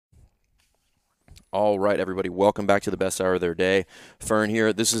All right, everybody, welcome back to the best hour of their day. Fern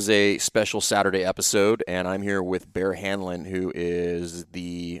here. This is a special Saturday episode, and I'm here with Bear Hanlon, who is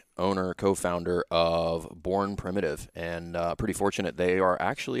the owner, co-founder of Born Primitive, and pretty fortunate. They are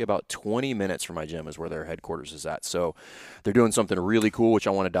actually about 20 minutes from my gym is where their headquarters is at. So they're doing something really cool, which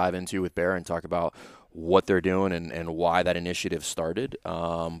I want to dive into with Bear and talk about what they're doing and why that initiative started.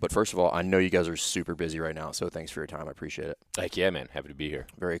 But first of all, I know you guys are super busy right now, so thanks for your time. I appreciate it. Heck yeah, man. Happy to be here.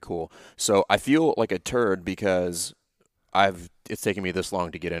 Very cool. So I feel like a turd because it's taken me this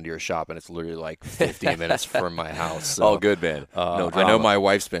long to get into your shop, and it's literally like 15 minutes from my house. So, all good, man. No drama. I know my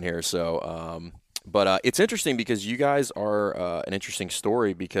wife's been here, so but it's interesting because you guys are an interesting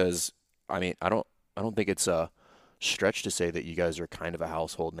story because I mean I don't think it's a stretch to say that you guys are kind of a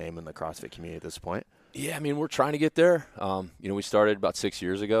household name in the CrossFit community at this point. Yeah, I mean, we're trying to get there. We started about 6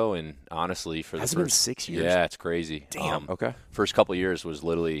 years ago, and honestly, Has it been 6 years? Yeah, it's crazy. Damn. Okay. First couple of years was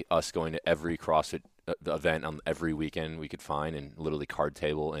literally us going to every CrossFit event on every weekend we could find, and literally card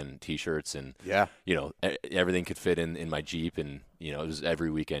table and T-shirts, and everything could fit in my Jeep, and it was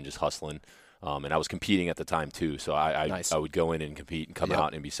every weekend just hustling. And I was competing at the time too, so I would go in and compete and come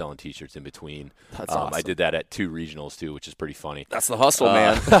out and be selling T-shirts in between. That's awesome. I did that at 2 regionals too, which is pretty funny. That's the hustle,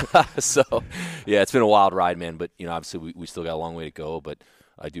 man. So, yeah, it's been a wild ride, man. But obviously we still got a long way to go. But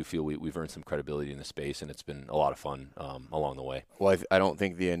I do feel we've earned some credibility in the space, and it's been a lot of fun along the way. Well, I don't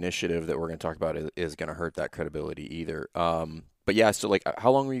think the initiative that we're going to talk about is going to hurt that credibility either. But yeah, so like, how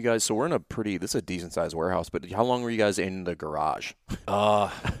long were you guys? So we're in this is a decent sized warehouse, but how long were you guys in the garage?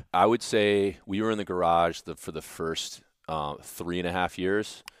 I would say we were in the garage for the first 3.5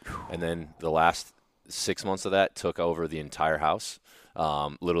 years, and then the last 6 months of that took over the entire house.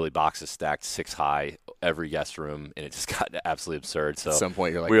 Literally boxes stacked 6 high, every guest room, and it just got absolutely absurd. So at some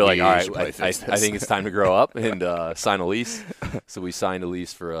point, you're like, we were like, all right, I think it's time to grow up and sign a lease. So we signed a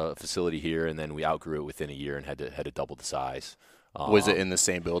lease for a facility here, and then we outgrew it within a year and had to double the size. Was it in the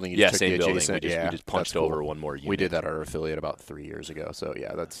same building? Yeah, same building. We just punched over one more unit. We did that at our affiliate about 3 years ago. So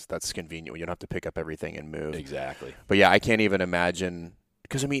yeah, that's convenient. You don't have to pick up everything and move. Exactly. But yeah, I can't even imagine.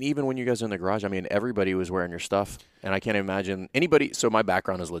 Because, I mean, even when you guys are in the garage, I mean, everybody was wearing your stuff. And I can't imagine anybody. So my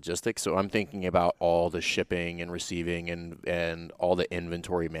background is logistics. So I'm thinking about all the shipping and receiving and all the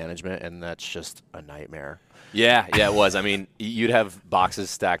inventory management. And that's just a nightmare. Yeah, it was. I mean, you'd have boxes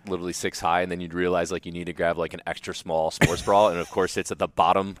stacked literally 6 high, and then you'd realize, like, you need to grab, like, an extra small sports bra. And, of course, it's at the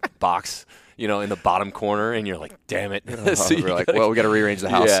bottom box, in the bottom corner. And you're like, damn it. So we're like, well, we got to rearrange the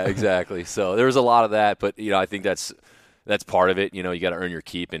house. Yeah, exactly. So there was a lot of that. But, I think that's part of it. You got to earn your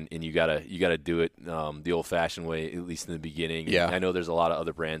keep, and you got to do it the old-fashioned way, at least in the beginning. Yeah. And I know there's a lot of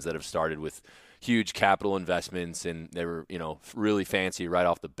other brands that have started with huge capital investments, and they were, really fancy right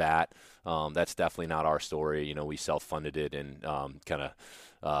off the bat. That's definitely not our story. We self-funded it and kind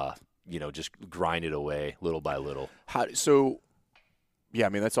of, just grinded away little by little. Yeah, I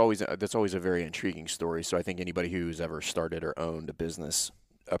mean, that's always a very intriguing story. So I think anybody who's ever started or owned a business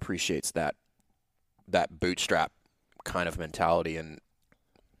appreciates that bootstrap kind of mentality. And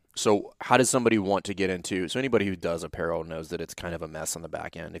so how does somebody want to get into, so anybody who does apparel knows that it's kind of a mess on the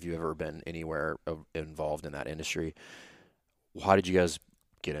back end if you've ever been anywhere involved in that industry. How did you guys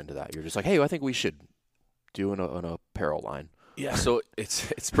get into that? You're just like, hey, I think we should do an apparel line. Yeah, so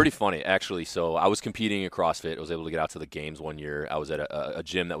it's pretty funny, actually. So I was competing at CrossFit. I was able to get out to the games one year. I was at a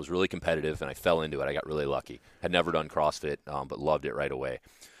gym that was really competitive, and I fell into it. I got really lucky. Had never done CrossFit, but loved it right away.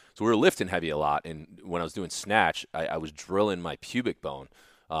 So we were lifting heavy a lot, and when I was doing snatch, I was drilling my pubic bone,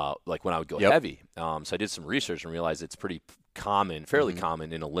 like when I would go heavy. So I did some research and realized it's pretty common, fairly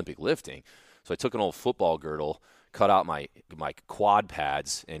common in Olympic lifting. So I took an old football girdle, cut out my quad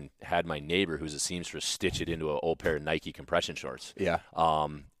pads, and had my neighbor, who's a seamstress, stitch it into an old pair of Nike compression shorts. Yeah.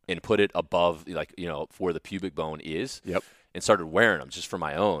 And put it above, where the pubic bone is. Yep. And started wearing them just for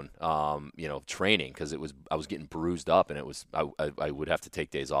my own, training, because I was getting bruised up, and I would have to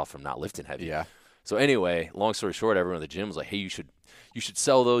take days off from not lifting heavy. Yeah. So anyway, long story short, everyone at the gym was like, "Hey, you should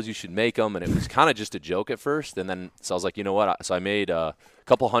sell those. You should make them." And it was kind of just a joke at first, and then so I was like, you know what? So I made a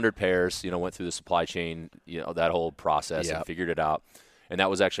couple hundred pairs. Went through the supply chain, that whole process, and figured it out. And that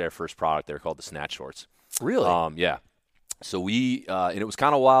was actually our first product. They're called the Snatch Shorts. Really? Yeah. So we and it was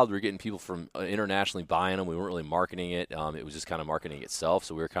kind of wild. We were getting people from internationally buying them. We weren't really marketing it. It was just kind of marketing itself.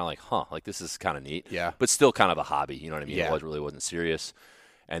 So we were kind of like, this is kind of neat. Yeah. But still kind of a hobby. You know what I mean? Yeah. It really wasn't serious.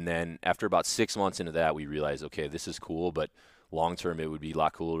 And then after about 6 months into that, we realized, okay, this is cool, but long term it would be a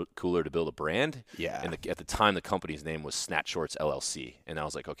lot cooler to build a brand. Yeah. And at the time, the company's name was Snatch Shorts LLC. And I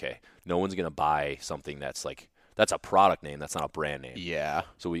was like, okay, no one's going to buy something that's like that's a product name. That's not a brand name. Yeah.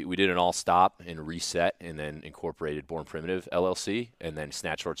 So we did an all stop and reset, and then incorporated Born Primitive LLC, and then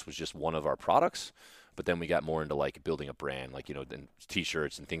Snatch Shorts was just one of our products. But then we got more into like building a brand, like, then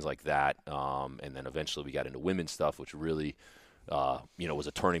T-shirts and things like that. And then eventually we got into women's stuff, which really, was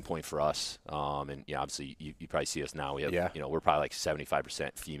a turning point for us. And obviously you probably see us now. We have, we're probably like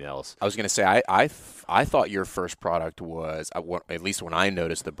 75% females. I was going to say, I thought your first product was, at least when I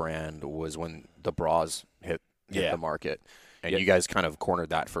noticed the brand, was when the bras hit the market. And you guys kind of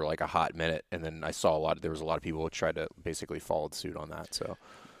cornered that for like a hot minute. And then I saw there was a lot of people who tried to basically follow suit on that. So.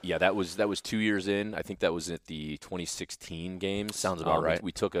 Yeah, that was 2 years in. I think that was at the 2016 games. Sounds about right.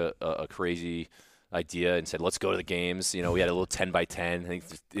 We took a crazy idea and said, let's go to the games. We had a little 10 by 10. I think,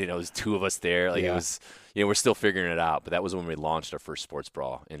 there was 2 of us there. Like it was, we're still figuring it out. But that was when we launched our first sports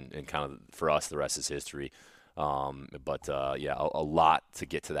bra, and kind of for us, the rest is history. A lot to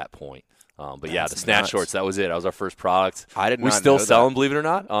get to that point. The Snatch Shorts, that was it. That was our first product. I did not We still know sell that. them, believe it or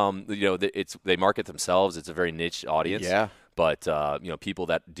not. They market themselves. It's a very niche audience. Yeah. But people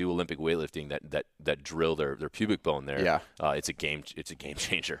that do Olympic weightlifting that drill their pubic bone there, it's a game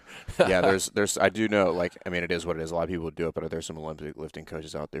changer. Yeah, I do know, it is what it is. A lot of people do it, but there's some Olympic lifting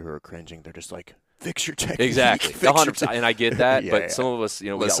coaches out there who are cringing. They're just like, fix your technique. Exactly, 100%. And I get that, but some of us, we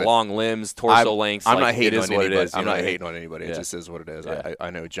got long limbs, torso lengths. I'm not hating on anybody. What it is. I'm not hating on anybody. Yeah. It just is what it is. Yeah.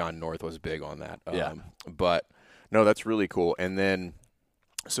 I know John North was big on that. Yeah. But no, that's really cool. And then,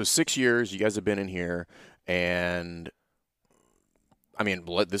 so 6 years, you guys have been in here, and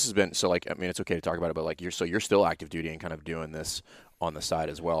this has been it's okay to talk about it, but you're still active duty and kind of doing this on the side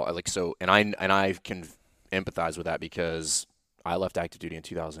as well. And I can empathize with that because I left active duty in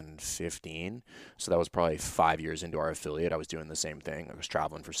 2015, so that was probably 5 years into our affiliate. I was doing the same thing. I was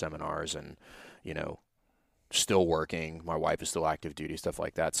traveling for seminars and still working. My wife is still active duty, stuff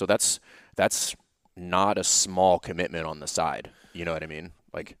like that. So that's not a small commitment on the side. You know what I mean?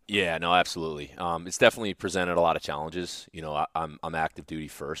 Yeah, no, absolutely. It's definitely presented a lot of challenges. I'm active duty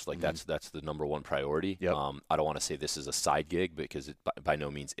first. That's the number one priority. Yep. I don't want to say this is a side gig because it by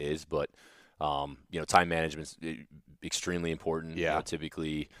no means is, but time management's extremely important. Yeah.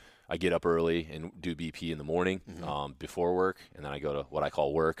 Typically I get up early and do BP in the morning, before work, and then I go to what I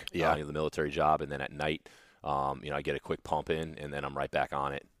call work, the military job, and then at night, I get a quick pump in, and then I'm right back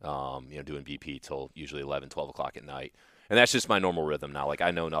on it, doing BP till usually 11, 12 o'clock at night. And that's just my normal rhythm now.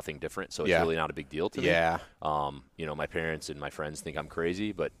 I know nothing different, so it's really not a big deal to me. Yeah. My parents and my friends think I'm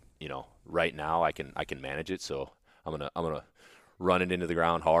crazy, but right now I can manage it. So I'm gonna run it into the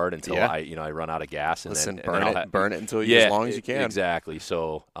ground hard until I run out of gas, and then burn it until as long as you can. Exactly.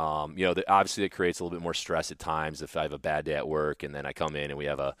 So obviously it creates a little bit more stress at times if I have a bad day at work, and then I come in and we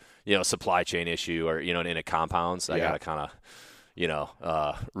have a supply chain issue or in a compound, so I gotta kind of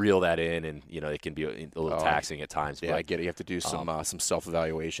reel that in, and it can be a little taxing at times. Yeah, but, I get it. You have to do some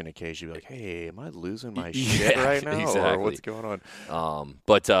self-evaluation in case you be like, hey, am I losing my shit right now, exactly. or what's going on?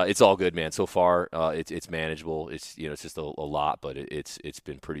 But it's all good, man. So far, it's manageable. It's it's just a lot, but it's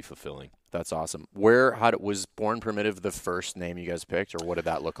been pretty fulfilling. That's awesome. Was Born Primitive the first name you guys picked, or what did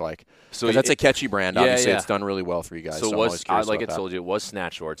that look like? So that's a catchy brand. Obviously, it's done really well for you guys. So it was, like I told you, it was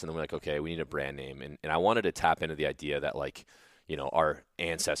Snatch Shorts, and then we're like, okay, we need a brand name, and I wanted to tap into the idea that our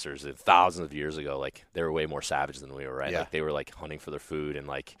ancestors thousands of years ago, they were way more savage than we were, right? Yeah. They were hunting for their food and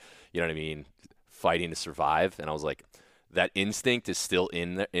fighting to survive. And I was like, that instinct is still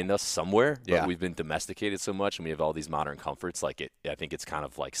in us somewhere, but we've been domesticated so much and we have all these modern comforts. I think it's kind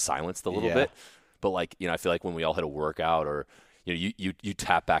of silenced a little bit, but I feel like when we all hit a workout or, you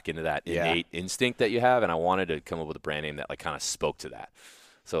tap back into that innate instinct that you have. And I wanted to come up with a brand name that kind of spoke to that.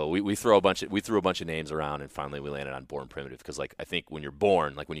 So we threw a bunch of names around, and finally we landed on Born Primitive because I think when you're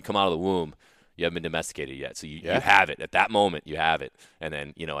born, when you come out of the womb, you haven't been domesticated yet, so you have it at that moment. You have it, and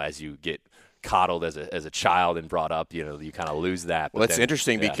then as you get coddled as a child and brought up, you kind of lose that. Well, that's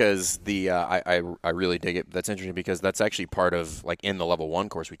interesting because I really dig it. That's interesting because that's actually part of in the level 1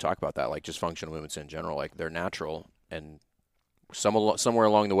 course we talk about that, just functional movements in general, they're natural, and somewhere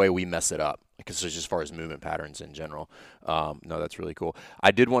along the way we mess it up because as far as movement patterns in general. No, that's really cool.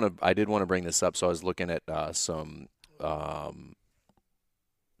 I did want to bring this up. So I was looking at some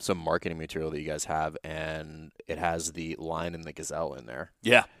marketing material that you guys have, and it has the lion and the gazelle in there.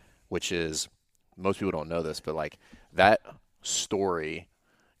 Yeah, which is, most people don't know this, but that story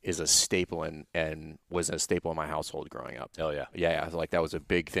is a staple and was a staple in my household growing up. Oh yeah. Yeah. That was a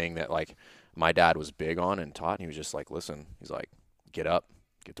big thing that my dad was big on and taught, and he was just listen, he's get up,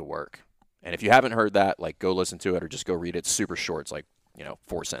 get to work. And if you haven't heard that, go listen to it or just go read it. It's super short. It's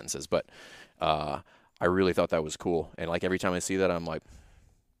 4 sentences. But I really thought that was cool. And every time I see that, I'm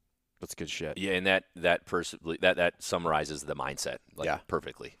That's good shit. Yeah, and that summarizes the mindset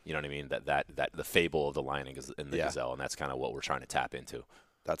perfectly. You know what I mean? That the fable of the lion and the gazelle, and that's kind of what we're trying to tap into.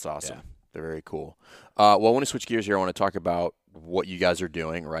 That's awesome. Yeah. They're very cool. Well, I want to switch gears here. I want to talk about what you guys are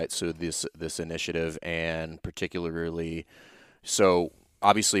doing, right? So this initiative, and particularly, so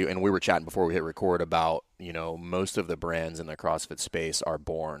obviously, and we were chatting before we hit record about, most of the brands in the CrossFit space are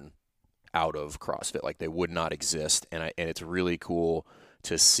born out of CrossFit. Like, they would not exist, and it's really cool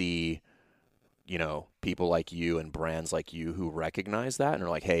to see, people like you and brands like you who recognize that and are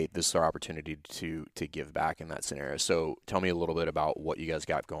like, hey, this is our opportunity to give back in that scenario. So tell me a little bit about what you guys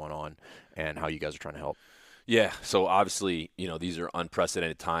got going on and how you guys are trying to help. Yeah, so obviously, these are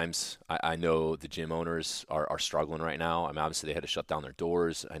unprecedented times. I know the gym owners are struggling right now. I mean, obviously, they had to shut down their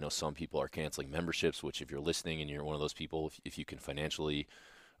doors. I know some people are canceling memberships, which if you're listening and you're one of those people, if you can financially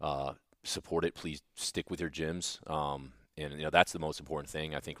support it, please stick with your gyms. And that's the most important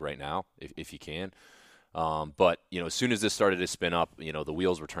thing, I think, right now, if you can. But as soon as this started to spin up, the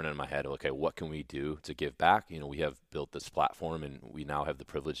wheels were turning in my head. Okay, what can we do to give back? We have built this platform, and we now have the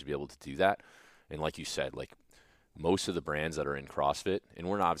privilege to be able to do that. And like you said, like most of the brands that are in CrossFit, and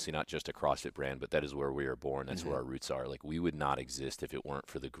we're obviously not just a CrossFit brand, but that is where we are born. That's where our roots are. Like, we would not exist if it weren't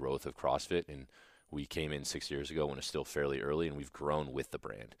for the growth of CrossFit. And we came in 6 years ago when it's still fairly early, and we've grown with the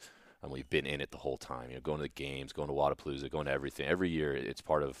brand. And we've been in it the whole time, going to the games, going to Wodapalooza, going to everything. Every year, it's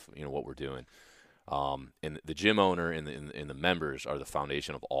part of what we're doing. And the gym owner and the members are the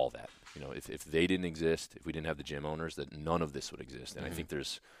foundation of all that. If they didn't exist, if we didn't have the gym owners, that none of this would exist. And I think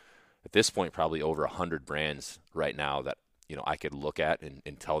there's, at this point, probably over 100 brands right now that I could look at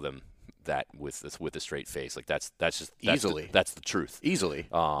and tell them that with a straight face. Like, that's easily that's the truth. Easily.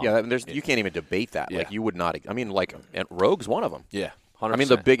 You can't even debate that. Yeah. Like, you would not. I mean, like, Rogue's one of them. Yeah. 100%. I mean,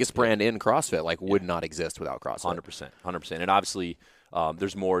 the biggest brand in CrossFit would not exist without CrossFit. 100%. And obviously,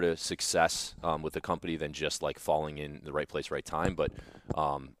 there's more to success with the company than just like falling in the right place, right time. But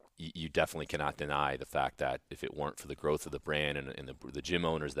you definitely cannot deny the fact that if it weren't for the growth of the brand and the gym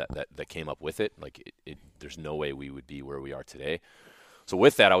owners that came up with it, there's no way we would be where we are today. So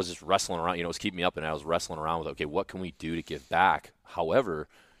with that, I was just wrestling around. It was keeping me up, and I was wrestling around with, okay, what can we do to give back? However,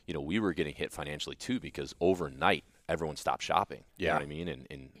 we were getting hit financially too, because overnight everyone stopped shopping. You know what I mean?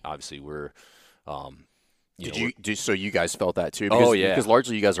 And obviously we're so you guys felt that too? Because, because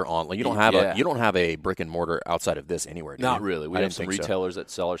largely you guys are on. Like, you don't have a brick and mortar outside of this anywhere. Not really. We have some retailers that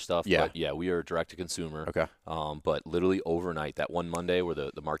sell our stuff. Yeah. But we are direct to consumer. Okay. But literally overnight, that one Monday where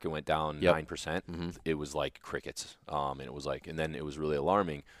the market went down 9%, it was like crickets. And it was and then it was really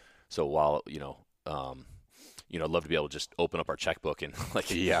alarming. So while I'd love to be able to just open up our checkbook and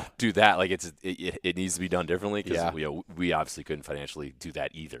do that. Like, it needs to be done differently, because we obviously couldn't financially do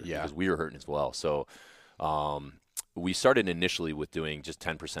that either, because we were hurting as well. So we started initially with doing just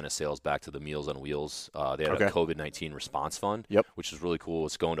 10% of sales back to the Meals on Wheels. They had a COVID-19 response fund, which is really cool.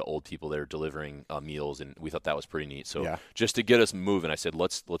 It's going to old people that are delivering meals, and we thought that was pretty neat. So just to get us moving, I said,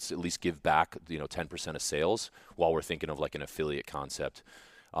 let's at least give back 10% of sales while we're thinking of like an affiliate concept.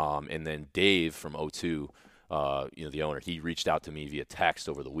 And then Dave from O2, the owner, he reached out to me via text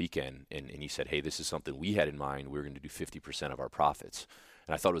over the weekend, and he said, hey, this is something we had in mind. We were going to do 50% of our profits.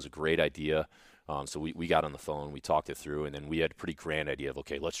 And I thought it was a great idea. So we got on the phone, we talked it through, and then we had a pretty grand idea of,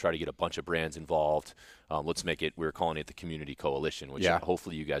 okay, let's try to get a bunch of brands involved. Let's make it, we were calling it the Community Coalition, which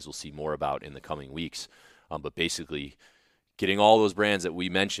hopefully you guys will see more about in the coming weeks. But basically, getting all those brands that we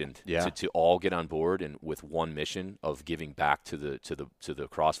mentioned to all get on board, and with one mission of giving back to the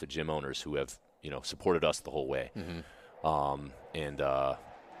CrossFit gym owners who have supported us the whole way. Sorry,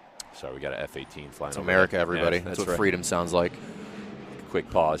 we got an F-18 flying. It's over America, there. everybody. That's what freedom sounds like. Quick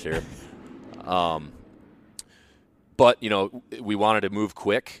pause here. But we wanted to move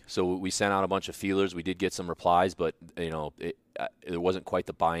quick, so we sent out a bunch of feelers. We did get some replies, but it wasn't quite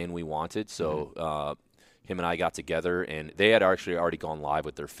the buy-in we wanted. So him and I got together, and they had actually already gone live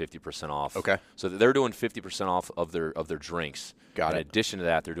with their 50% off. Okay. So they're doing 50% off of their drinks. Got it. In addition to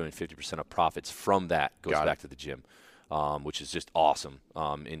that, they're doing 50% of profits from that goes back to the gym, which is just awesome.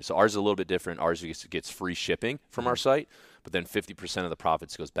 And so ours is a little bit different. Ours gets free shipping from our site, but then 50% of the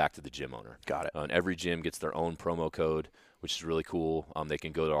profits goes back to the gym owner. Got it. And every gym gets their own promo code, which is really cool. They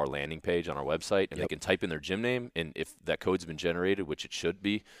can go to our landing page on our website, and they can type in their gym name, and if that code's been generated, which it should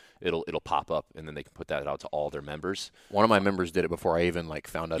be, it'll pop up, and then they can put that out to all their members. One of my members did it before I even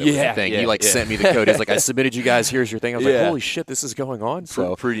found out it was a thing. He sent me the code. He's like, I submitted you guys. Here's your thing. I was like, holy shit, this is going on.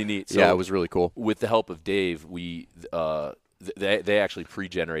 So pretty neat. So, it was really cool. With the help of Dave, they actually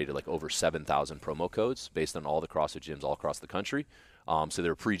pre-generated over 7,000 promo codes based on all the CrossFit gyms all across the country. So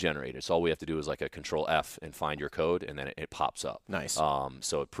they're pre-generated. So all we have to do is like a Control F and find your code, and then it pops up. Nice.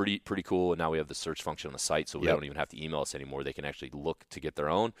 So pretty cool. And now we have the search function on the site, so we don't even have to email us anymore. They can actually look to get their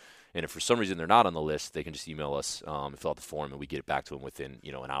own. And if for some reason they're not on the list, they can just email us and fill out the form, and we get it back to them within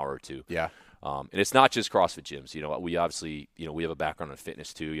an hour or two. Yeah. And it's not just CrossFit gyms. We obviously we have a background in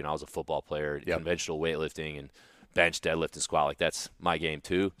fitness too. I was a football player, conventional weightlifting and bench, deadlift, and squat. Like that's my game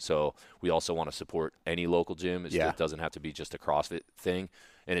too. So we also want to support any local gym. It doesn't have to be just a CrossFit thing.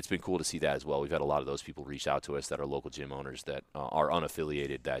 And it's been cool to see that as well. We've had a lot of those people reach out to us that are local gym owners that are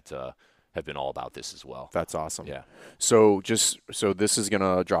unaffiliated that have been all about this as well. That's awesome. Yeah. So this is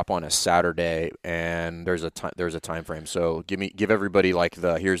gonna drop on a Saturday, and there's a time frame. So give everybody like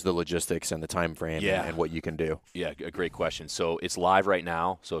here's the logistics and the time frame and what you can do. Yeah, a great question. So it's live right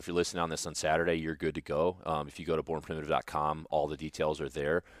now. So if you're listening on this on Saturday, you're good to go. If you go to bornprimitive.com, all the details are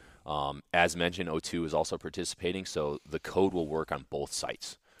there. As mentioned, O2 is also participating, so the code will work on both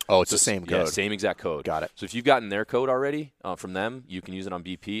sites. Oh, it's the same code. Yeah, same exact code. Got it. So if you've gotten their code already from them, you can use it on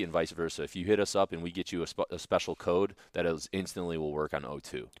BP and vice versa. If you hit us up and we get you a special code, that instantly will work on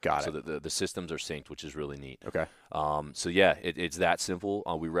O2. Got it. So the systems are synced, which is really neat. Okay. So yeah, it's that simple.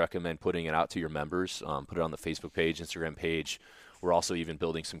 We recommend putting it out to your members. Put it on the Facebook page, Instagram page. We're also even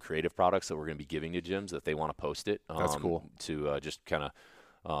building some creative products that we're going to be giving to gyms that they want to post it. That's cool. To just kind of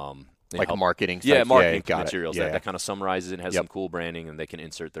like marketing. Yeah, marketing got materials it. that kind of summarizes it and has some cool branding, and they can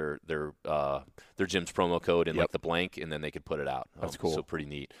insert their gym's promo code in like the blank, and then they could put it out. That's cool. So pretty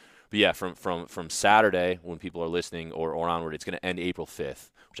neat. But yeah, from Saturday when people are listening or onward, it's going to end April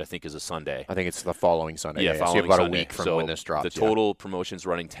 5th, which I think is a Sunday. I think it's the following Sunday. Yeah, so you have about Sunday. a week from when this drops. The total promotion's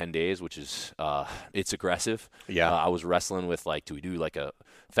running 10 days, which is it's aggressive. Yeah. I was wrestling with do we do like a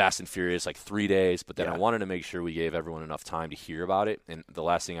Fast and Furious 3 days? But then I wanted to make sure we gave everyone enough time to hear about it. And the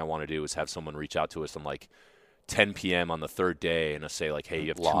last thing I want to do is have someone reach out to us on 10 p.m. on the third day and say hey, you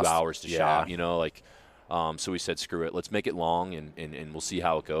have 2 hours to shop. So we said screw it, let's make it long and we'll see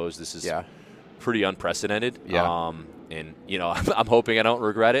how it goes. This is pretty unprecedented. And I'm hoping I don't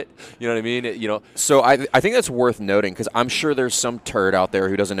regret it. You know what I mean? So I think that's worth noting, because I'm sure there's some turd out there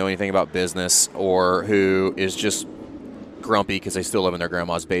who doesn't know anything about business, or who is just grumpy because they still live in their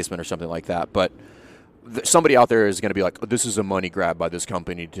grandma's basement or something like that. But somebody out there is going to be like, oh, this is a money grab by this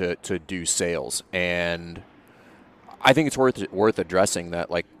company to do sales. And I think it's worth addressing that,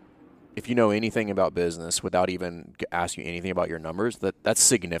 if you know anything about business without even asking you anything about your numbers, that's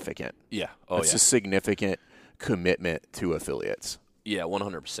significant. Yeah. It's a significant commitment to affiliates. Yeah,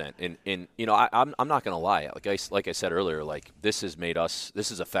 100%. And I'm not going to lie. Like I said earlier, this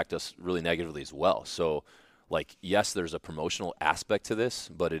has affected us really negatively as well. So, yes, there's a promotional aspect to this,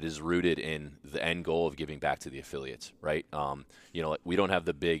 but it is rooted in the end goal of giving back to the affiliates, right? We don't have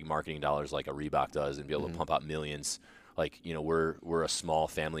the big marketing dollars like a Reebok does and be able to pump out millions. We're a small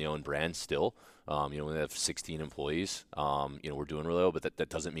family-owned brand still. We have 16 employees. We're doing really well, but that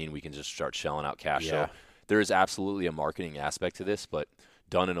doesn't mean we can just start shelling out cash. Yeah. So there is absolutely a marketing aspect to this, but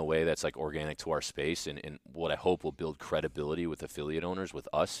done in a way that's organic to our space and what I hope will build credibility with affiliate owners with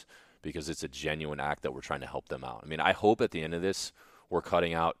us, because it's a genuine act that we're trying to help them out. I mean, I hope at the end of this, we're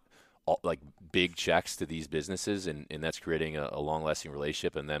cutting out big checks to these businesses, and that's creating a long-lasting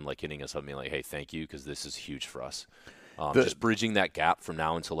relationship, and them hitting us up and being hey, thank you, because this is huge for us. Just bridging that gap from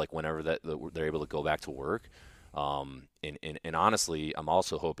now until whenever they're able to go back to work. And honestly, I'm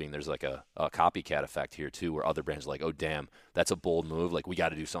also hoping there's a copycat effect here too, where other brands are oh damn, that's a bold move. We got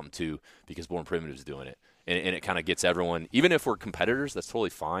to do something too, because Born Primitive is doing it, and it kind of gets everyone. Even if we're competitors, that's totally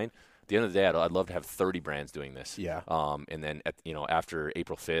fine. At the end of the day, I'd love to have 30 brands doing this. Yeah. And then after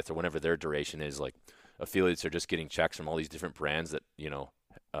April 5th or whenever their duration is, affiliates are just getting checks from all these different brands that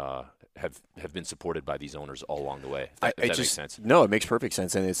have been supported by these owners all along the way. If that makes sense. No, it makes perfect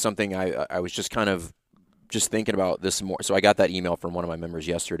sense, and it's something I was just kind of thinking about this more. So I got that email from one of my members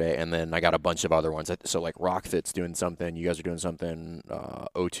yesterday, and then I got a bunch of other ones. So RockFit's doing something, you guys are doing something,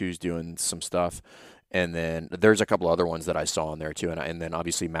 O2's doing some stuff, and then there's a couple other ones that I saw on there too. And then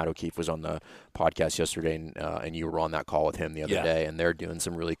obviously Matt O'Keefe was on the podcast yesterday, and you were on that call with him the other day, and they're doing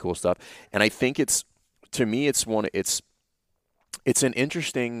some really cool stuff. And I think it's an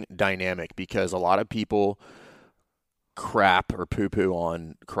interesting dynamic, because a lot of people crap or poo-poo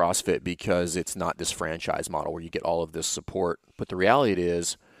on CrossFit because it's not this franchise model where you get all of this support. But the reality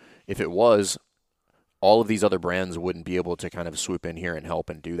is, if it was, all of these other brands wouldn't be able to kind of swoop in here and help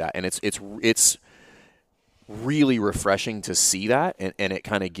and do that. And it's really refreshing to see that, and it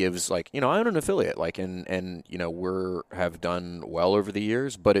kind of gives I own an affiliate, and have done well over the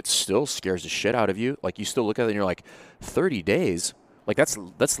years, but it still scares the shit out of you. You still look at it and you're 30 days,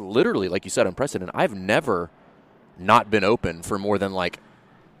 that's literally, like you said, unprecedented. I've never not been open for more than like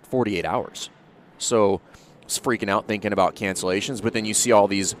 48 hours. So it's freaking out thinking about cancellations, but then you see all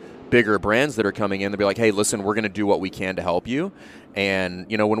these bigger brands that are coming in. They'll be like, hey, listen, we're going to do what we can to help you. And,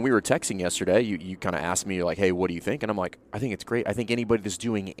 when we were texting yesterday, you kind of asked me, you're like, hey, what do you think? And I'm like, I think it's great. I think anybody that's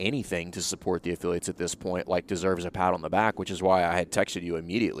doing anything to support the affiliates at this point, like, deserves a pat on the back, which is why I had texted you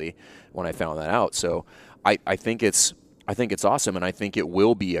immediately when I found that out. So I think it's awesome, and I think it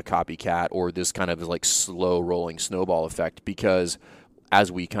will be a copycat or this kind of like slow rolling snowball effect, because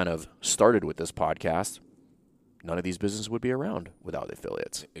as we kind of started with this podcast, none of these businesses would be around without the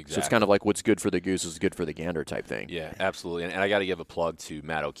affiliates. Exactly. So it's kind of like what's good for the goose is good for the gander type thing. Yeah, absolutely. And I got to give a plug to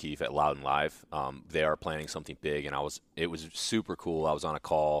Matt O'Keefe at Loud and Live. They are planning something big, and it was super cool. I was on a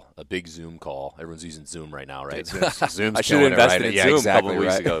call, a big Zoom call. Everyone's using Zoom right now, right? Zoom's I should have invested in Zoom exactly, a couple of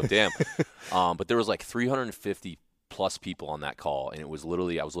weeks right. ago. Damn. But there was like 350 plus people on that call, and it was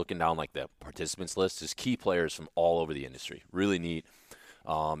literally, I was looking down like the participants list, just key players from all over the industry. Really neat.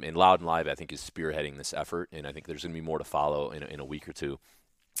 And Loud and Live, I think, is spearheading this effort, and I think there's going to be more to follow in a week or two.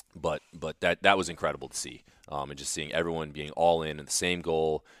 But that was incredible to see, and just seeing everyone being all in the same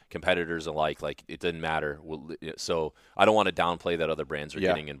goal, competitors alike. Like, it didn't matter. So I don't want to downplay that other brands are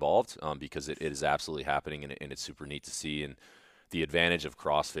getting involved, because it is absolutely happening, and it's super neat to see. And the advantage of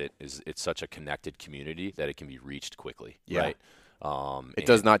CrossFit is it's such a connected community that it can be reached quickly, right? It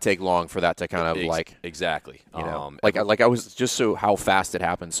does not take long for that to kind of like exactly, like I was just so how fast it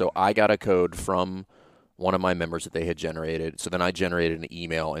happened. So I got a code from one of my members that they had generated. So then I generated an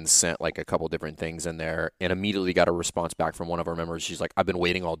email and sent like a couple different things in there, and immediately got a response back from one of our members. She's like, "I've been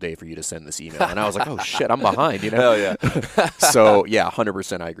waiting all day for you to send this email," and I was like, "Oh shit, I'm behind," Hell yeah. So yeah,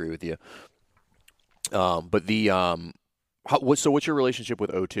 100%, I agree with you. But the what's your relationship with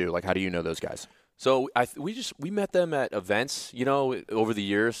O2? Like, how do you know those guys? So we met them at events, over the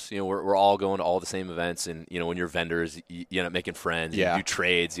years. We're all going to all the same events, and when you're vendors, you end up making friends. Yeah. You do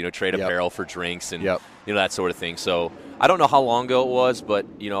trades, trade apparel for drinks, and Yep. that sort of thing. So I don't know how long ago it was, but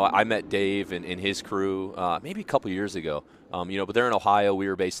I met Dave and his crew maybe a couple years ago. But they're in Ohio. We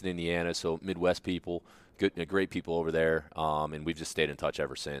were based in Indiana, so Midwest people, great people over there, and we've just stayed in touch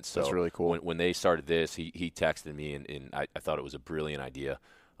ever since. So that's really cool. When they started this, he texted me, and I thought it was a brilliant idea.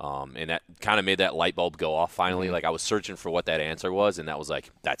 And that kind of made that light bulb go off finally. Mm-hmm. Like, I was searching for what that answer was, and that was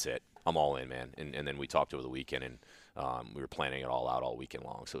like, that's it. I'm all in, man. And then we talked over the weekend, and we were planning it all out all weekend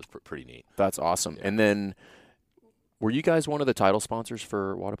long, so it was pretty neat. That's awesome. Yeah. And then, were you guys one of the title sponsors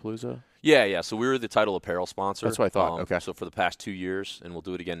for Wodapalooza? Yeah. So we were the title apparel sponsor. That's what I thought. Okay. So for the past 2 years, and we'll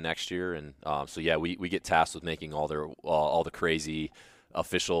do it again next year. And we get tasked with making all the crazy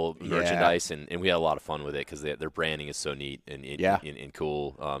official merchandise, and we had a lot of fun with it because their branding is so neat and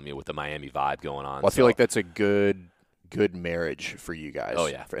cool, with the Miami vibe going on. Well, I feel like that's a good marriage for you guys. Oh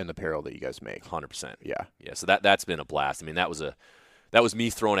yeah, in the apparel that you guys make. 100%. Yeah. So that's been a blast. I mean, that was me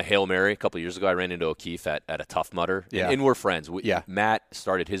throwing a Hail Mary a couple of years ago. I ran into O'Keefe at a Tough Mudder, and we're friends. Matt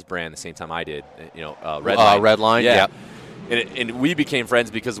started his brand the same time I did. Redline. Yeah. And we became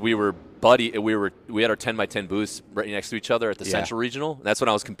friends because we were buddy. We had our 10x10 booths right next to each other at the Central Regional. And that's when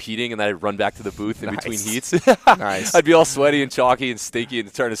I was competing, and then I'd run back to the booth in between heats. Nice. I'd be all sweaty and chalky and stinky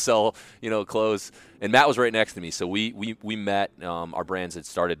and trying to sell clothes. And Matt was right next to me, so we met. Our brands had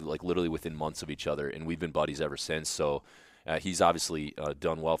started like literally within months of each other, and we've been buddies ever since. So he's obviously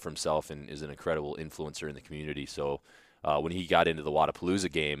done well for himself and is an incredible influencer in the community. So. When he got into the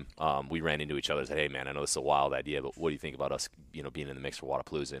Wodapalooza game, we ran into each other and said, hey, man, I know this is a wild idea, but what do you think about us being in the mix for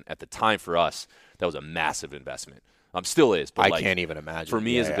Wodapalooza? And at the time for us, that was a massive investment. Still is. But I can't even imagine. For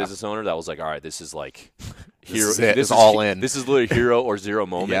me as a business owner, that was like, all right, this is like hero. This is all in. This is literally hero or zero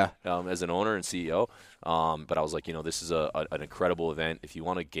moment as an owner and CEO. But I was like, this is an incredible event. If you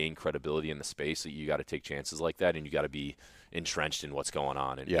want to gain credibility in the space, you got to take chances like that, and you got to be entrenched in what's going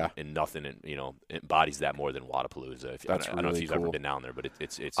on, and nothing, embodies that more than Wodapalooza. I don't know if you've ever been down there, but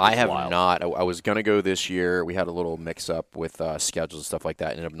it's I have wild. not. I was gonna go this year. We had a little mix up with schedules and stuff like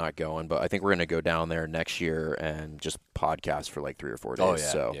that. Ended up not going, but I think we're gonna go down there next year and just podcast for like 3 or 4 days. Oh yeah,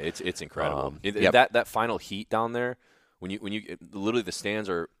 so it's incredible. That final heat down there, when you literally the stands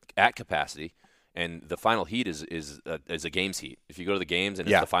are at capacity. And the final heat is a games heat. If you go to the games and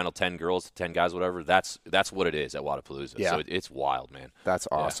it's the final 10 girls, 10 guys, whatever, that's what it is at Wodapalooza. Yeah. So it's wild, man. That's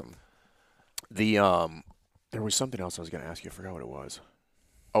awesome. The there was something else I was going to ask you. I forgot what it was.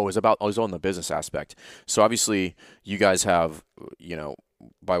 Oh, it was on the business aspect. So obviously you guys have,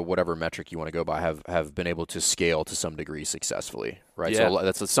 by whatever metric you want to go by, have been able to scale to some degree successfully, right? Yeah. So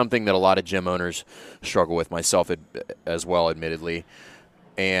that's something that a lot of gym owners struggle with, myself as well, admittedly.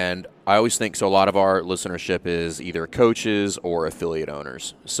 And I always think, so a lot of our listenership is either coaches or affiliate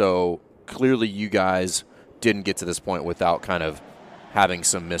owners. So clearly you guys didn't get to this point without kind of having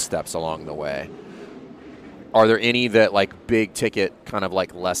some missteps along the way. Are there any that like big ticket kind of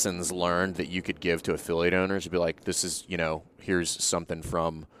like lessons learned that you could give to affiliate owners to be like, this is, here's something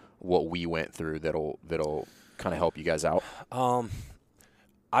from what we went through that'll kind of help you guys out?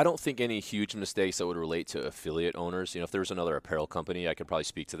 I don't think any huge mistakes that would relate to affiliate owners. If there was another apparel company, I could probably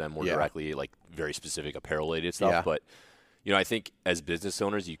speak to them more directly, like very specific apparel-related stuff. Yeah. But, I think as business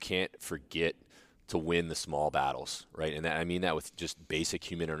owners, you can't forget to win the small battles, right? And I mean that with just basic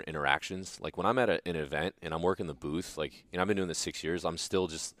human interactions. Like when I'm at an event and I'm working the booth, like, I've been doing this 6 years, I'm still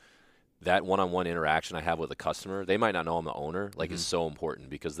just that one-on-one interaction I have with a customer. They might not know I'm the owner, like, is so important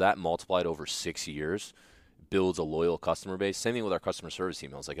because that multiplied over 6 years builds a loyal customer base. Same thing with our customer service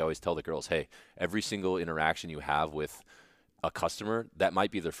emails. Like I always tell the girls, hey, every single interaction you have with a customer, that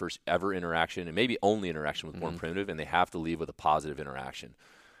might be their first ever interaction and maybe only interaction with Born Primitive, and they have to leave with a positive interaction.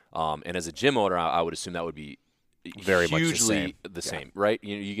 And as a gym owner, I would assume that would be very hugely much the same, right?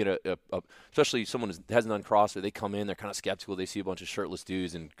 You get a especially someone who hasn't done CrossFit, they come in, they're kind of skeptical. They see a bunch of shirtless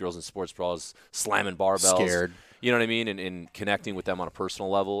dudes and girls in sports bras slamming barbells. Scared. You know what I mean? And connecting with them on a personal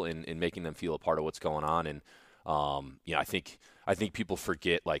level and making them feel a part of what's going on. And I think people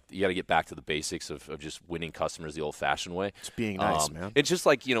forget, like, you got to get back to the basics of just winning customers the old-fashioned way. It's being nice, man. It's just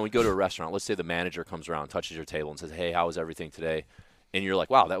like, we go to a restaurant. Let's say the manager comes around, touches your table, and says, hey, how was everything today? And you're like,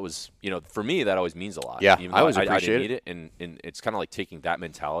 wow, that was, for me, that always means a lot. Yeah, Even I always I appreciate didn't need it. And it's kind of like taking that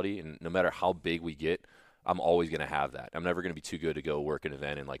mentality, and no matter how big we get, I'm always going to have that. I'm never going to be too good to go work an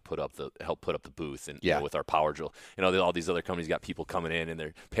event and like help put up the booth and with our power drill. All these other companies got people coming in and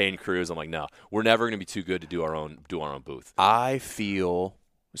they're paying crews. I'm like, no, we're never going to be too good to do our own booth. I feel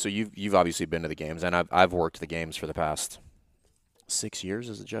so. You've obviously been to the games, and I've worked the games for the past 6 years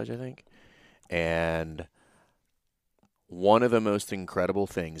as a judge, I think. And one of the most incredible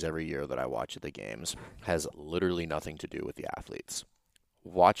things every year that I watch at the games has literally nothing to do with the athletes.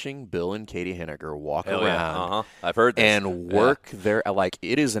 Watching Bill and Katie Henniger walk around I've heard this. and work their, like,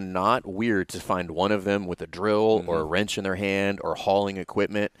 it is not weird to find one of them with a drill or a wrench in their hand or hauling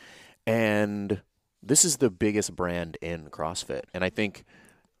equipment. And this is the biggest brand in CrossFit. And I think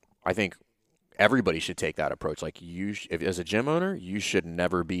everybody should take that approach. Like, as a gym owner, you should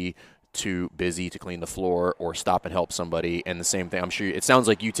never be too busy to clean the floor or stop and help somebody. And the same thing, I'm sure it sounds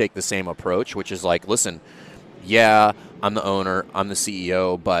like you take the same approach, which is like, listen, yeah, I'm the owner, I'm the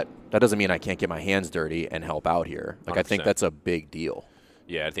CEO, but that doesn't mean I can't get my hands dirty and help out here. Like, 100%. I think that's a big deal.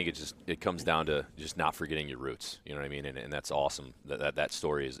 Yeah, I think it comes down to just not forgetting your roots. You know what I mean? And that's awesome. That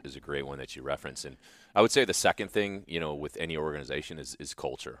story is a great one that you reference. And I would say the second thing, with any organization is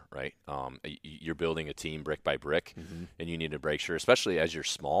culture, right? You're building a team brick by brick, and you need to make sure, especially as you're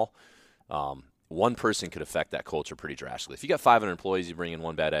small, one person could affect that culture pretty drastically. If you got 500 employees, you bring in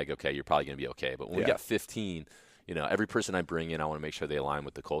one bad egg, okay, you're probably going to be okay. But when we got 15, every person I bring in, I want to make sure they align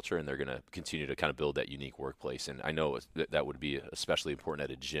with the culture, and they're going to continue to kind of build that unique workplace. And I know that would be especially important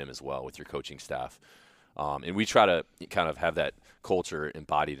at a gym as well with your coaching staff. And we try to kind of have that culture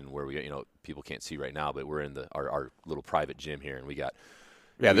embodied in where we, people can't see right now, but we're in our little private gym here, and we got.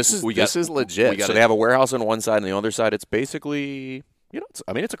 Yeah, this is legit. So they have a warehouse on one side, and the other side, it's basically. It's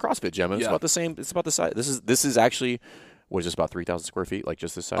a CrossFit gym. It's about the same. It's about the size. This is actually, what is this, about 3,000 square feet? Like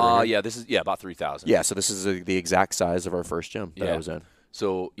just this side? Right here? Yeah, this is about 3,000. Yeah, so this is the exact size of our first gym that I was in.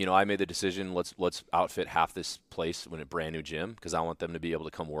 So I made the decision. Let's outfit half this place when a brand new gym because I want them to be able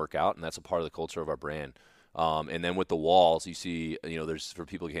to come work out, and that's a part of the culture of our brand. And then with the walls, you see, there's, for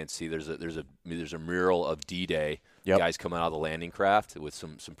people who can't see, there's a mural of D-Day, guys coming out of the landing craft with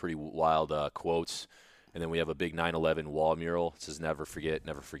some pretty wild quotes. And then we have a big 9/11 wall mural. It says "Never forget,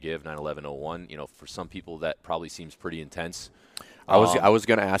 never forgive." 9/11/01. For some people that probably seems pretty intense. I was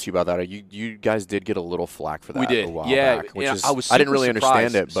going to ask you about that. You guys did get a little flack for that. We did, a while back, which is, I didn't really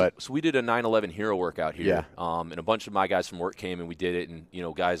understand it, but so we did a 9/11 hero workout here. And a bunch of my guys from work came and we did it,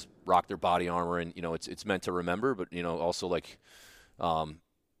 and guys rocked their body armor, and it's meant to remember, but also like.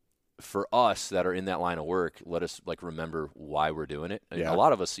 For us that are in that line of work, let us remember why we're doing it. And a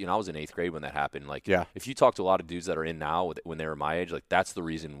lot of us, I was in 8th grade when that happened. If you talk to a lot of dudes that are in now when they were my age, that's the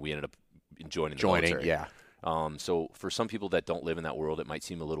reason we ended up joining the military. Yeah. So for some people that don't live in that world, it might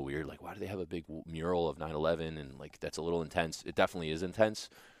seem a little weird. Like, why do they have a big mural of 9/11? And that's a little intense. It definitely is intense,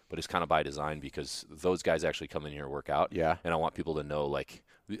 but it's kind of by design because those guys actually come in here and work out. Yeah. And I want people to know,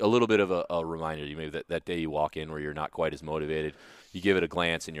 a little bit of a reminder. Maybe that day you walk in where you're not quite as motivated, you give it a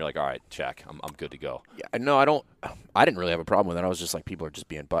glance and you're like, all right, check, I'm good to go. Yeah, no, I didn't really have a problem with it. I was just like, people are just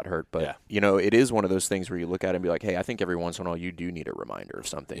being butthurt. But, it is one of those things where you look at it and be like, hey, I think every once in a while you do need a reminder of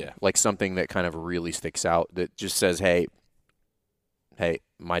something. Yeah. Like something that kind of really sticks out that just says, hey,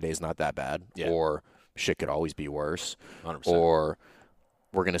 my day's not that bad. Yeah. Or shit could always be worse, 100%. or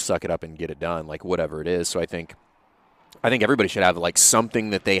we're going to suck it up and get it done, like whatever it is. So I think everybody should have like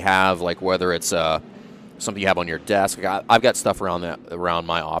something that they have, like whether it's something you have on your desk. Like I've got stuff around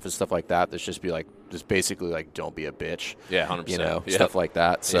my office, stuff like that. That's just basically like, don't be a bitch. Yeah, 100%. You know, yeah. stuff like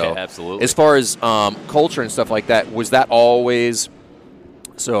that. So yeah, absolutely. As far as culture and stuff like that, was that always?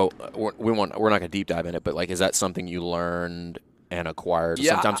 So we're not going to deep dive in it, but like, is that something you learned and acquired?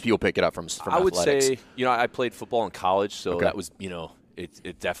 Yeah, Sometimes people pick it up from I would athletics. say, I played football in college, so Okay. that was,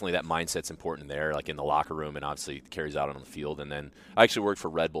 it definitely, that mindset's important there, like in the locker room, and obviously it carries out on the field. And then I actually worked for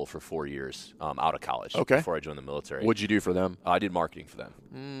Red Bull for 4 years out of college before I joined the military. What'd you do for them? I did marketing for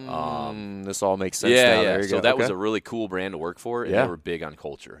them. This all makes sense. Yeah, now. yeah. There you So go. that Okay. was a really cool brand to work for, and Yeah. they were big on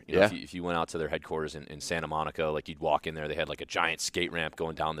culture. If you went out to their headquarters in Santa Monica, like you'd walk in there, they had like a giant skate ramp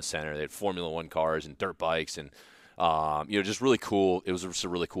going down the center. They had Formula One cars and dirt bikes, and just really cool. It was just a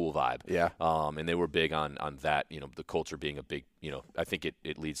really cool vibe. Yeah. And they were big on that. The culture being a big. I think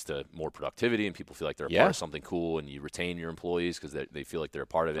it leads to more productivity, and people feel like they're a part of something cool, and you retain your employees because they feel like they're a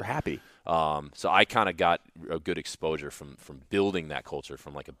part of it. They're happy. So I kind of got a good exposure from building that culture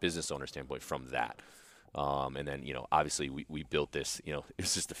from like a business owner standpoint from that. And then, obviously we built this, it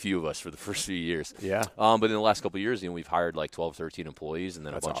was just a few of us for the first few years. Yeah. But in the last couple of years, we've hired like 12, 13 employees, and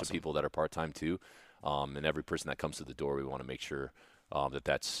then That's a bunch awesome. of people that are part-time too. And every person that comes to the door, we want to make sure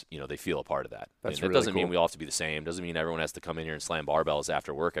that's, they feel a part of that. That's and that really doesn't mean cool. we all have to be the same. Doesn't mean everyone has to come in here and slam barbells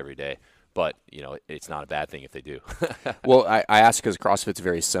after work every day. But, it's not a bad thing if they do. Well, I asked because CrossFit's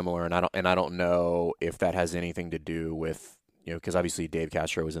very similar, and I don't know if that has anything to do with, because obviously Dave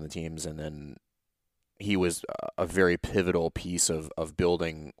Castro was in the teams, and then he was a very pivotal piece of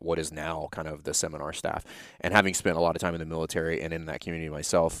building what is now kind of the seminar staff. And having spent a lot of time in the military and in that community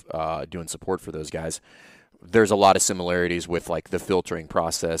myself, doing support for those guys, there's a lot of similarities with like the filtering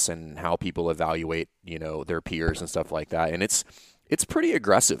process and how people evaluate, their peers and stuff like that. And it's pretty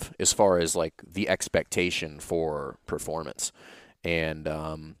aggressive as far as like the expectation for performance. And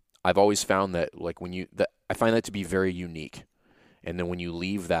I've always found that like I find that to be very unique. And then when you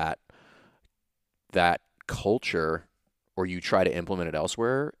leave that culture or you try to implement it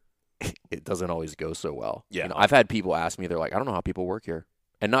elsewhere, it doesn't always go so well. Yeah. I've had people ask me, they're like, I don't know how people work here.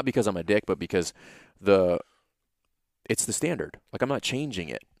 And not because I'm a dick, but because it's the standard. Like I'm not changing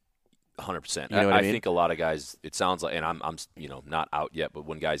it. 100%. You know what I mean? think a lot of guys, it sounds like, and I'm not out yet, but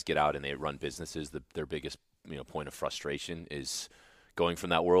when guys get out and they run businesses, their biggest point of frustration is going from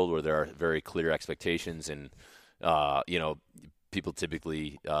that world where there are very clear expectations, and people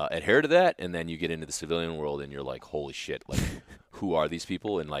typically adhere to that, and then you get into the civilian world and you're like, holy shit, like who are these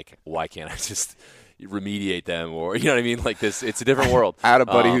people, and like why can't I just remediate them, or you know what I mean? Like this, it's a different world. I had a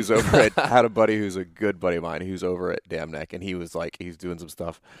buddy who's who's a good buddy of mine who's over at Dam Neck, and he was like, he's doing some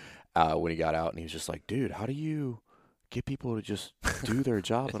stuff when he got out, and he was just like, dude, how do you get people to just do their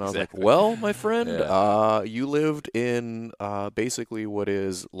job? And I was like, well, my friend, you lived in basically what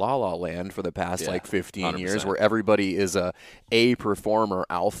is La La Land for the past like 15 years, 100%. where everybody is a performer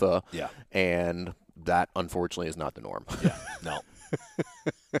alpha, Yeah. and that unfortunately is not the norm. Yeah, no.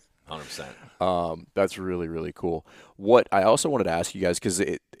 100%. That's really, really cool. What I also wanted to ask you guys, because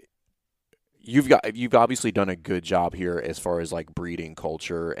you've obviously done a good job here as far as like breeding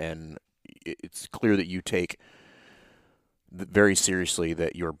culture, and it's clear that you take very seriously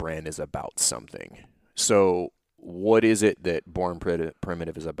that your brand is about something. So what is it that Born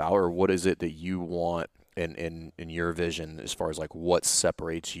Primitive is about, or what is it that you want in your vision as far as like what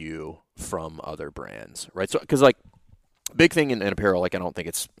separates you from other brands, right? So because like big thing in apparel, like I don't think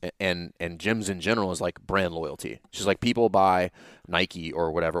it's and gyms in general is like brand loyalty. It's just like people buy Nike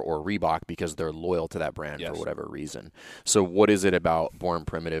or whatever or Reebok because they're loyal to that brand for whatever reason. So what is it about Born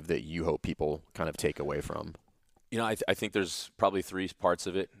Primitive that you hope people kind of take away from? I think there's probably three parts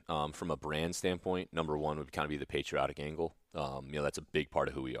of it. From a brand standpoint, number one would kind of be the patriotic angle. That's a big part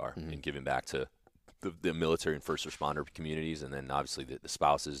of who we are, and giving back to the military and first responder communities, and then obviously the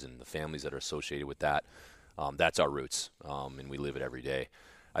spouses and the families that are associated with that. That's our roots, and we live it every day.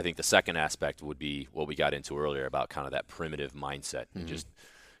 I think the second aspect would be what we got into earlier about kind of that primitive mindset and just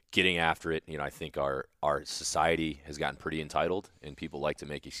getting after it. I think our society has gotten pretty entitled, and people like to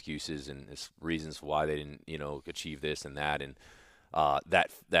make excuses and reasons why they didn't, achieve this and that, and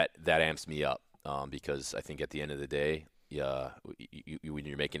that amps me up because I think at the end of the day, when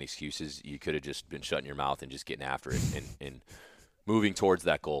you're making excuses, you could have just been shutting your mouth and just getting after it and moving towards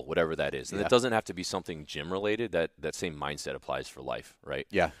that goal, whatever that is. And it doesn't have to be something gym related. That same mindset applies for life, right?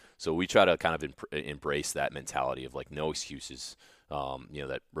 Yeah. So we try to kind of embrace that mentality of like no excuses.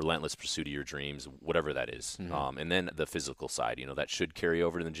 that relentless pursuit of your dreams, whatever that is. Mm-hmm. And then the physical side, that should carry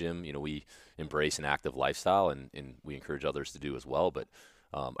over to the gym. We embrace an active lifestyle, and we encourage others to do as well. But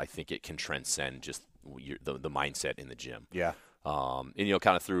I think it can transcend just the mindset in the gym. Yeah. And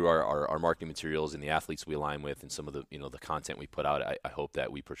kind of through our marketing materials and the athletes we align with, and some of the the content we put out, I hope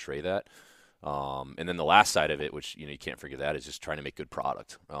that we portray that. And then the last side of it, which you can't forget that, is just trying to make good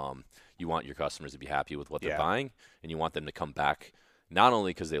product. You want your customers to be happy with what they're buying, and you want them to come back not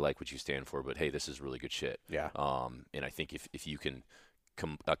only because they like what you stand for, but hey, this is really good shit. Yeah. And I think if you can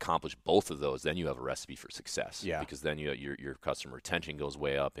accomplish both of those, then you have a recipe for success. Yeah. Because then your customer retention goes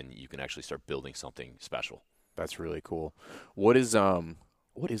way up, and you can actually start building something special. That's really cool. What is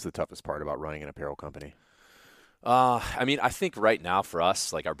the toughest part about running an apparel company? I think right now for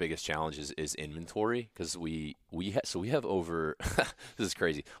us, like our biggest challenge is inventory, because we have over this is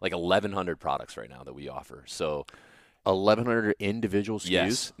crazy, like 1,100 products right now that we offer. So 1,100 individual SKUs?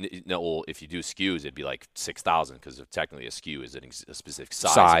 Yes. No, well, if you do SKUs, it'd be like 6,000, because technically a SKU is a specific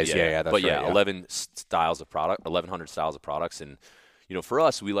size. Yeah, that's but right. 11 styles of product, 1,100 styles of products, and for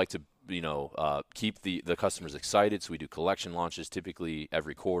us, we like to keep the customers excited. So we do collection launches typically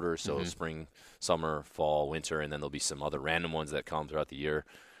every quarter. So spring, summer, fall, winter, and then there'll be some other random ones that come throughout the year.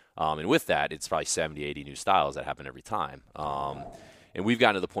 And with that, it's probably 70, 80 new styles that happen every time. And we've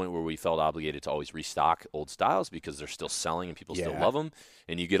gotten to the point where we felt obligated to always restock old styles because they're still selling and people still love them.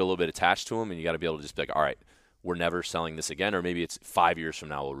 And you get a little bit attached to them, and you got to be able to just be like, all right, we're never selling this again, or maybe it's 5 years from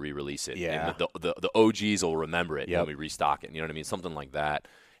now we'll re-release it. Yeah. And the OGs will remember it when we restock it. You know what I mean? Something like that.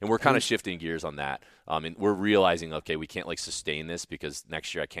 And we're kind of shifting gears on that. And we're realizing, okay, we can't sustain this because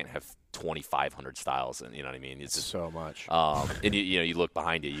next year I can't have 2,500 styles, and you know what I mean. It's just so much. And you look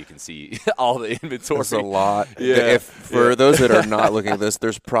behind you, you can see all the inventory. There's a lot. Yeah. For those that are not looking at this,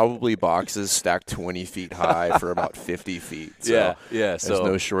 there's probably boxes stacked 20 feet high for about 50 feet. So yeah. There's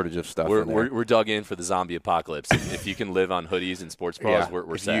no shortage of stuff. We're dug in for the zombie apocalypse. If you can live on hoodies and sports bras,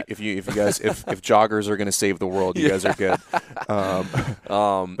 we're set. If joggers are going to save the world, you guys are good.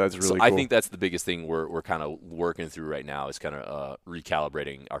 That's really cool. I think that's the biggest thing we're kind of working through right now, is kind of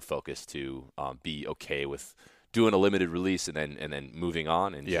recalibrating our focus to be okay with doing a limited release and then moving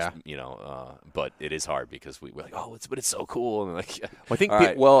on, and just, but it is hard because we're like, but it's so cool, and like, I think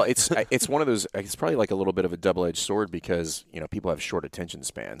it's one of those. It's probably like a little bit of a double-edged sword because people have short attention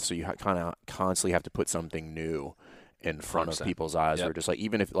spans, so you kind of constantly have to put something new in front 100%. of people's eyes. Or just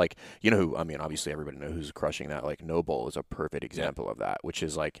even if who, obviously everybody knows who's crushing that. Like Noble is a perfect example of that, which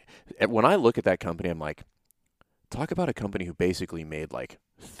is when I look at that company, I'm like, talk about a company who basically made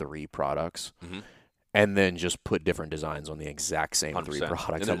 3 products and then just put different designs on the exact same 100%. 3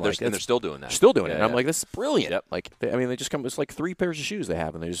 products. And they're still doing that. Still doing it. And Yeah. I'm like, this is brilliant. Yep. They just come, it's 3 pairs of shoes they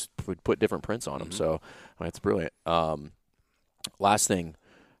have, and they just put different prints on them. So it's brilliant. Last thing,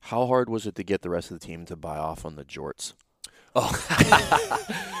 how hard was it to get the rest of the team to buy off on the jorts?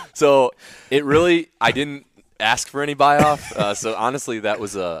 So I didn't ask for any buy-off. So honestly, that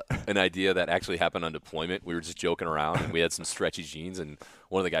was an idea that actually happened on deployment. We were just joking around, and we had some stretchy jeans, and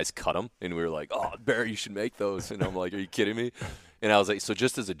one of the guys cut them, and we were like, "Oh, Barry, you should make those." And I'm like, "Are you kidding me?" And I was like, so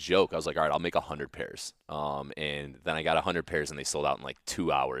just as a joke, I was like, "All right, I'll make 100 pairs." And then I got 100 pairs, and they sold out in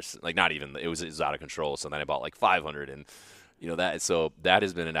 2 hours. Not even, it was out of control. So then I bought 500, and so that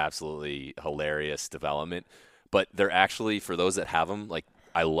has been an absolutely hilarious development. But they're actually, for those that have them,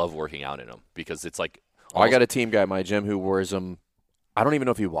 I love working out in them because it's I got a team guy at my gym who wears them. I don't even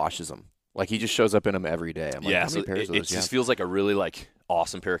know if he washes them. He just shows up in them every day. I'm like, how many pairs of those it just feels like a really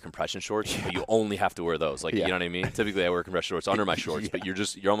awesome pair of compression shorts. But you only have to wear those. You know what I mean? Typically, I wear compression shorts under my shorts, but you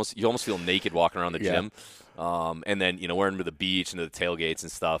almost feel naked walking around the gym. And then wearing them to the beach and to the tailgates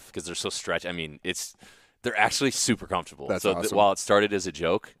and stuff because they're so stretched. I mean, they're actually super comfortable. That's awesome. While it started as a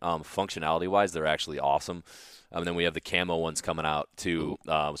joke, functionality wise, they're actually awesome. And then we have the camo ones coming out too.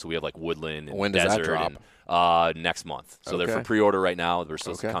 So we have woodland and when desert. Does that drop? And, next month. So they're for pre-order right now. They're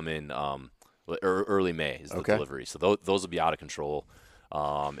supposed to come in early May is the delivery. So those will be out of control.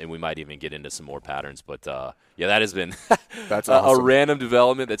 And we might even get into some more patterns. But, that has been that's awesome. A random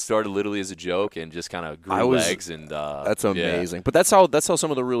development that started literally as a joke and just kind of grew legs. And that's amazing. Yeah. But that's how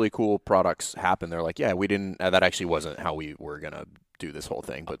some of the really cool products happen. They're like, we didn't that actually wasn't how we were going to do this whole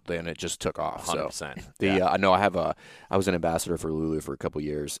thing, but then it just took off. 100%. So I was an ambassador for Lulu for a couple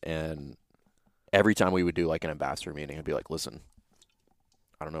years, and every time we would do an ambassador meeting, I'd be like, listen,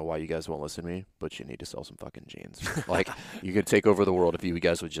 I don't know why you guys won't listen to me, but you need to sell some fucking jeans. You could take over the world if you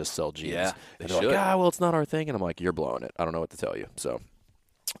guys would just sell jeans. Yeah, they should. Well, it's not our thing. And I'm like, you're blowing it. I don't know what to tell you. So,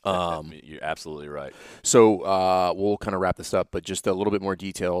 you're absolutely right. So we'll kind of wrap this up, but just a little bit more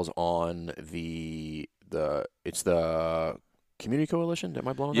details on the Community Coalition? Am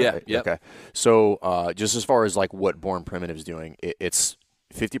I blowing Yeah, that? yeah. Okay. So just as far as like what Born Primitive is doing, it's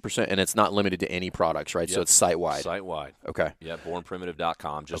 50%, and it's not limited to any products, right? Yep. So it's site-wide. Site-wide. Okay. Yeah,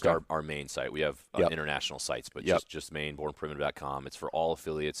 bornprimitive.com, just Okay. our main site. We have international sites, but just main, bornprimitive.com. It's for all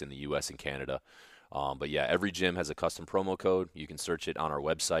affiliates in the U.S. and Canada. But yeah, every gym has a custom promo code. You can search it on our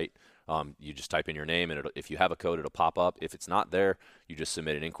website. You just type in your name, and if you have a code, it'll pop up. If it's not there, you just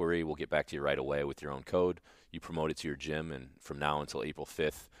submit an inquiry. We'll get back to you right away with your own code. You promote it to your gym, and from now until April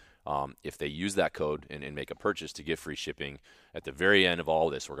 5th, if they use that code and make a purchase to get free shipping, at the very end of all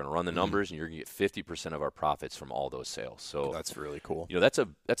this, we're going to run the numbers, and you're going to get 50% of our profits from all those sales. So that's really cool. That's a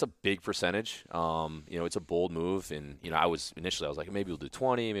big percentage. It's a bold move, and I was like, maybe we'll do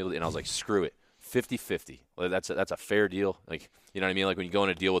 20, and I was like, screw it. 50-50. Well, that's a fair deal. Like, you know what I mean? Like when you go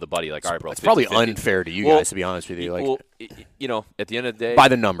in a deal with a buddy, like, all right, bro. It's 50, probably 50. unfair to you guys, to be honest with you. Like, at the end of the day, by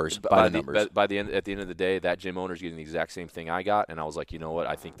the numbers, at the end of the day, that gym owner's getting the exact same thing I got, and I was like, you know what?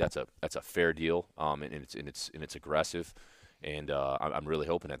 I think that's a fair deal. And it's aggressive. And I'm really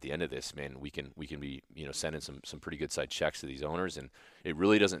hoping at the end of this, man, we can be sending some pretty good side checks to these owners, and it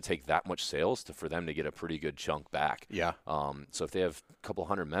really doesn't take that much sales for them to get a pretty good chunk back. Yeah. So if they have a couple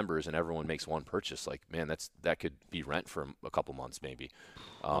hundred members and everyone makes one purchase, like, man, that could be rent for a couple months maybe.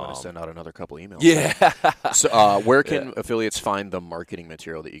 I'm going to send out another couple emails. Yeah. So where can affiliates find the marketing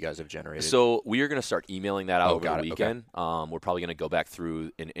material that you guys have generated? So we are going to start emailing that out over the weekend. Okay. We're probably going to go back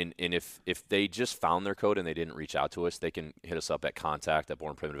through, and if they just found their code and they didn't reach out to us, they can hit us up at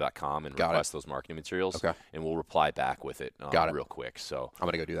contact@bornprimitive.com and request those marketing materials. Okay. And we'll reply back with it, real quick. So I'm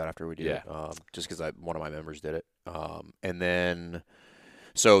going to go do that after we do it, just because one of my members did it. And then...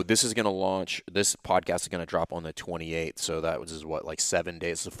 So this is going to launch. This podcast is going to drop on the 28th. So that was what, like 7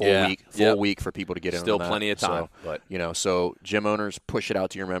 days, a full week for people to get in. Still plenty of time, but so gym owners, push it out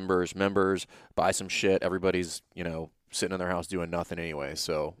to your members. Members, buy some shit. Everybody's sitting in their house doing nothing anyway.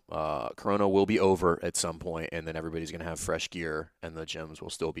 So Corona will be over at some point, and then everybody's going to have fresh gear, and the gyms will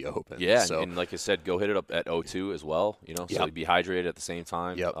still be open. Yeah, so, and like I said, go hit it up at O2 as well. So be hydrated at the same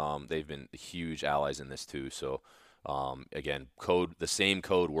time. Yep. They've been huge allies in this too. So. Again, the same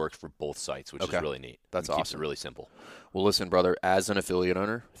code works for both sites, which is really neat. That's awesome. Keeps it really simple. Well, listen, brother, as an affiliate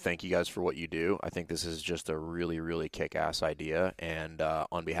owner, thank you guys for what you do. I think this is just a really, really kick-ass idea. And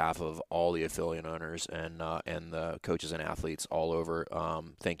on behalf of all the affiliate owners and the coaches and athletes all over,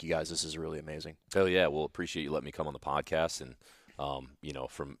 thank you guys. This is really amazing. Oh, yeah. We'll appreciate you letting me come on the podcast. And,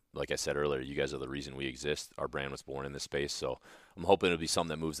 from, like I said earlier, you guys are the reason we exist. Our brand was born in this space. So I'm hoping it'll be something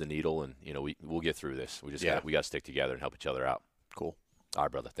that moves the needle, and, we'll get through this. We just got to stick together and help each other out. Cool. All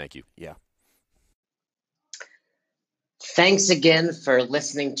right, brother. Thank you. Yeah. Thanks again for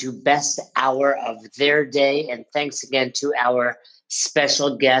listening to Best Hour of Their Day, and thanks again to our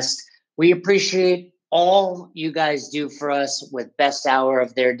special guest. We appreciate all you guys do for us with Best Hour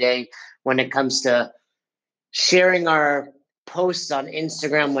of Their Day when it comes to sharing our posts on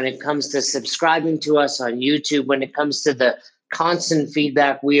Instagram, when it comes to subscribing to us on YouTube, when it comes to the constant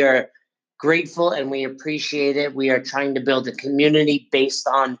feedback. We are grateful and we appreciate it. We are trying to build a community based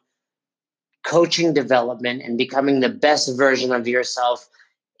on coaching development and becoming the best version of yourself.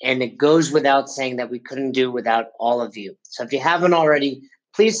 And it goes without saying that we couldn't do without all of you. So if you haven't already,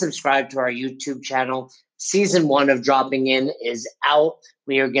 please subscribe to our YouTube channel. Season 1 of Dropping In is out.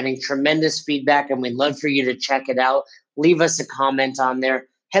 We are getting tremendous feedback, and we'd love for you to check it out. Leave us a comment on there.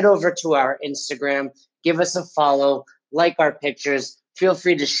 Head over to our Instagram. Give us a follow. Like our pictures. Feel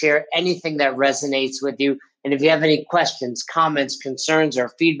free to share anything that resonates with you. And if you have any questions, comments, concerns, or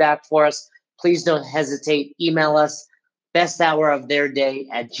feedback for us, please don't hesitate. Email us,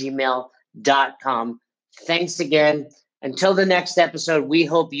 besthouroftheirday@gmail.com. Thanks again. Until the next episode, we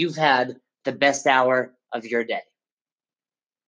hope you've had the best hour of your day.